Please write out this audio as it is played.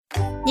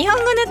日本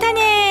語の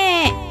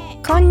種。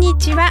こんに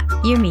ちは、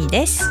ゆみ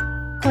です。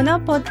この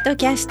ポッド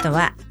キャスト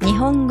は日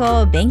本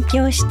語を勉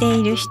強して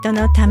いる人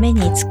のため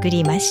に作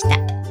りました。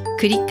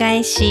繰り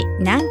返し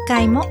何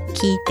回も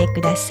聞いて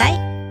ください。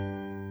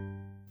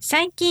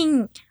最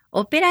近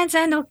オペラ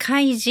座の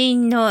怪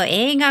人の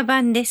映画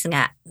版です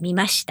が見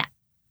ました。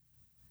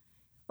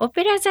オ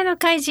ペラ座の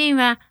怪人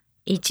は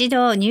一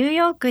度ニュー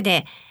ヨーク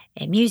で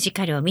ミュージ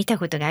カルを見た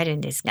ことがあるん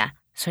ですが、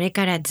それ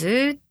から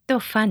ずっと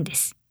ファンで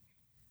す。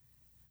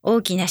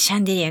大きなシャ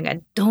ンデリアが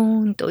ド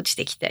ーンと落ち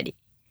てきたり、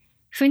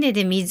船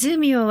で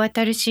湖を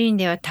渡るシーン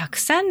ではたく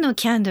さんの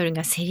キャンドル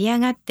がせり上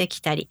がってき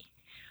たり、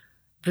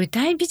舞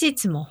台美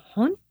術も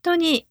本当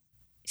に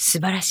素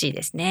晴らしい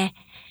ですね。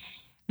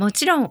も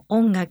ちろん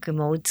音楽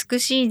も美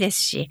しいで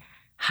すし、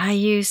俳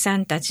優さ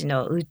んたち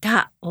の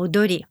歌、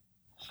踊り、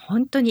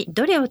本当に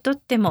どれをとっ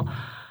ても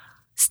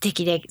素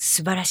敵で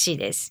素晴らしい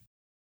です。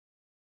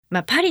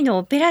パリの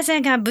オペラ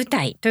座が舞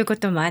台というこ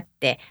ともあっ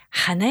て、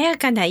華や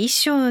かな衣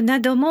装な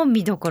ども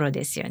見どころ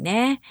ですよ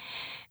ね。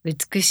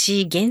美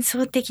しい幻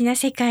想的な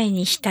世界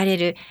に浸れ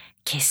る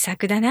傑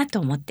作だな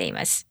と思ってい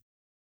ます。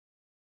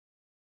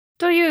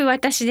という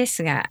私で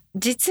すが、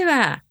実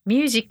はミ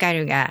ュージカ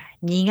ルが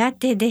苦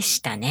手でし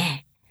た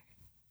ね。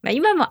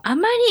今もあ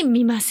まり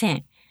見ませ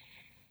ん。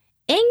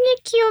演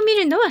劇を見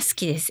るのは好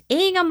きです。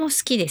映画も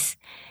好きです。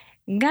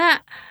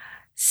が、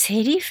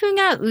セリフ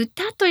が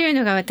歌という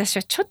のが私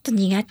はちょっと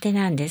苦手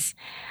なんです。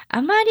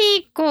あま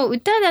り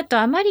歌だと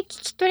あまり聞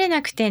き取れ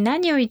なくて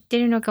何を言って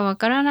るのかわ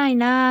からない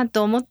な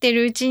と思ってい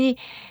るうちに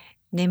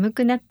眠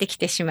くなってき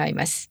てしまい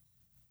ます。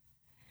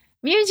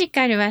ミュージ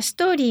カルはス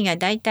トーリーが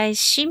だいたい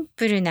シン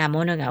プルな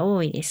ものが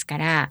多いですか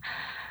ら、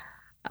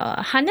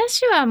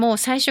話はもう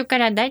最初か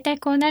らだいたい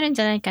こうなるん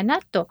じゃないか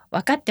なと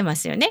分かってま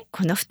すよね。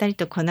この2人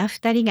とこの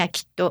2人が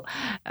きっと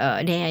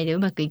恋愛でう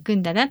まくいく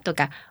んだなと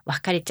か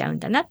別れちゃうん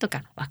だなと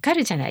か分か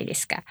るじゃないで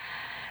すか。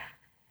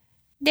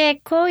で、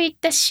こういっ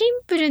たシン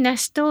プルな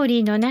ストー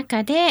リーの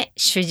中で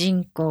主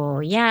人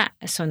公や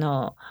そ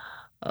の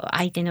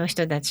相手の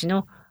人たち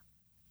の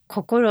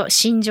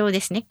心情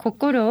ですね。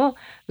心を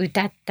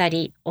歌った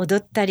り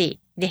踊ったり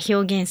で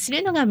表現す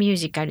るのがミュー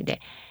ジカルで、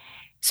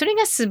それ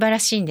が素晴ら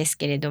しいんです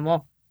けれど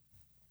も、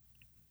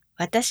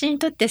私に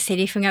とってセ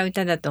リフが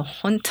歌だと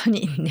本当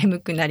に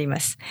眠くなり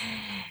ます。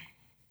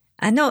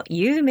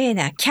有名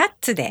なキャッ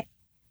ツで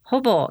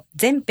ほぼ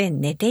全編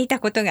寝ていた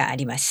ことがあ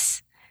りま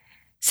す。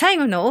最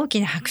後の大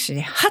きな拍手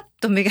でハッ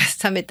と目が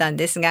覚めたん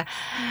ですが、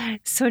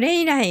それ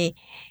以来、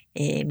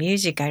ミュー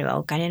ジカルは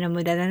お金の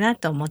無駄だな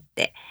と思っ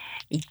て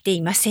行って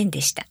いません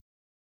でした。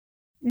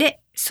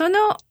で、そ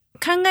の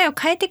考えを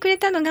変えてくれ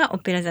たのがオ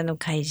ペラ座の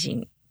怪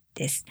人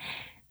です。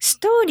ス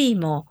トーリー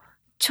も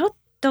ちょっ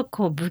と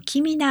不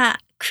気味な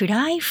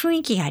暗い雰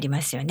囲気があり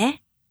ますよ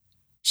ね。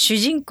主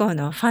人公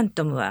のファン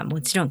トムは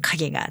もちろん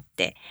影があっ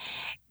て、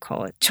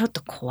ちょっ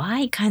と怖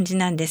い感じ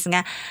なんです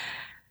が、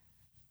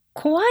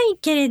怖い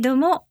けれど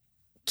も、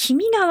気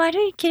味が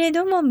悪いけれ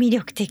ども魅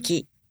力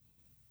的。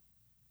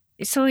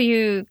そう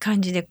いう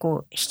感じで引き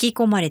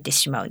込まれて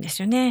しまうんで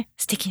すよね。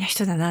素敵な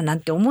人だなな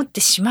んて思っ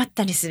てしまっ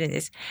たりするんで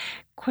す。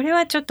これ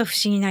はちょっと不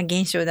思議な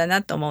現象だ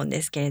なと思うん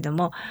ですけれど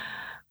も、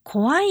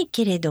怖い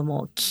けれど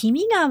も気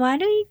味が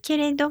悪いけ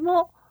れど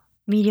も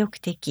魅力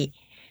的。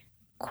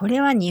こ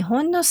れは日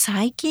本の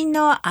最近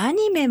のア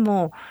ニメ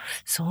も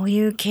そう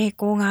いう傾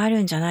向があ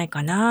るんじゃない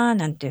かな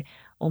なんて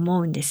思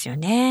うんですよ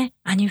ね。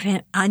アニ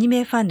メフ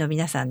ァンの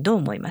皆さんどう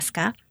思います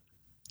か？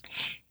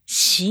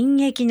進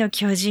撃の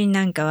巨人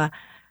なんかは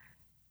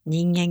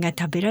人間が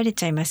食べられ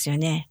ちゃいますよ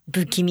ね。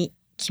不気味、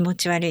気持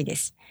ち悪いで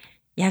す。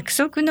約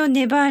束の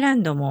ネバーラ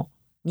ンドも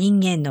人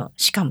間の、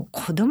しかも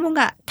子供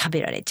が食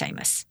べられちゃい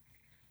ます。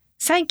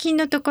最近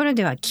のところ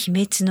では鬼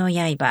滅の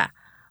刃、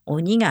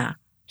鬼が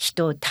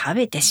人を食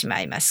べてしま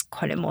います。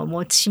これ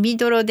も血み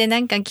どろでな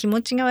んか気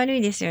持ちが悪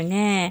いですよ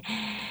ね。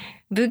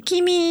不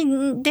気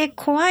味で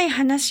怖い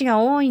話が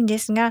多いんで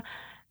すが、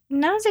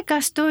なぜ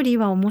かストーリー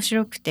は面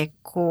白くて引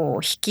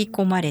き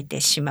込まれて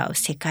しまう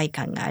世界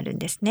観があるん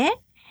ですね。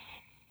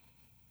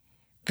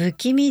不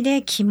気味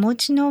で気持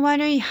ちの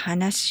悪い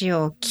話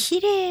を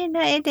綺麗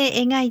な絵で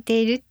描い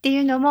ているって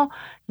いうのも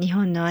日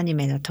本のアニ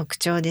メの特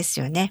徴です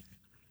よね。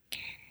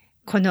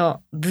こ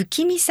の不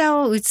気味さ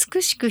を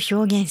美しく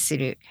表現す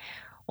る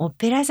オ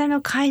ペラ座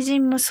の怪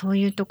人もそう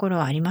いうところ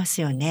はあります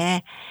よ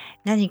ね。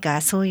何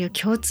かそういう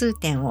共通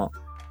点を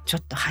ちょ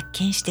っと発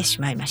見して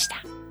しまいまし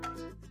た。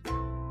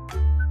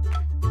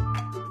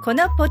こ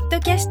のポッド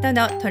キャスト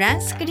のトラ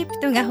ンスクリプ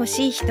トが欲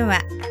しい人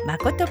はま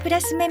ことプラ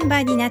スメン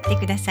バーになって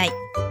ください。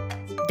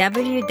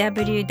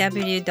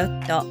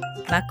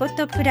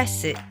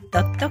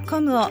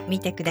www.makotoplus.com を見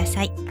てくだ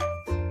さい。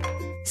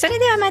それ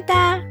ではま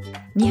た。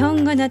日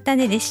本語の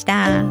種でし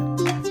た。